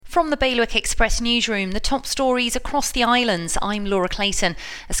From the Bailiwick Express newsroom, the top stories across the islands. I'm Laura Clayton.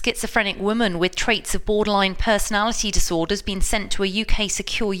 A schizophrenic woman with traits of borderline personality disorder has been sent to a UK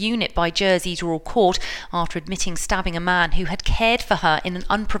secure unit by Jersey's Royal Court after admitting stabbing a man who had cared for her in an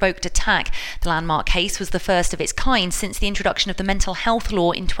unprovoked attack. The landmark case was the first of its kind since the introduction of the mental health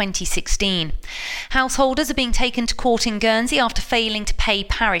law in 2016. Householders are being taken to court in Guernsey after failing to pay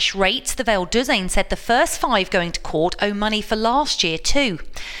parish rates. The Vale d'Usain said the first 5 going to court owe money for last year too.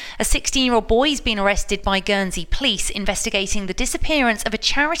 A 16-year-old boy has been arrested by Guernsey police investigating the disappearance of a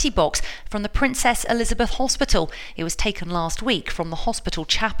charity box from the Princess Elizabeth Hospital. It was taken last week from the hospital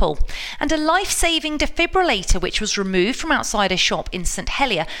chapel. And a life-saving defibrillator which was removed from outside a shop in St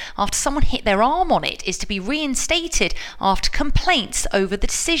Helier after someone hit their arm on it is to be reinstated after complaints over the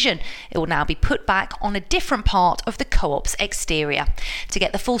decision. It will now be put back on a different part of the co-op's exterior. To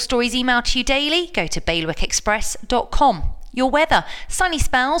get the full stories emailed to you daily, go to bailiwickexpress.com. Your weather, sunny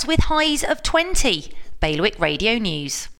spells with highs of 20. Bailiwick Radio News.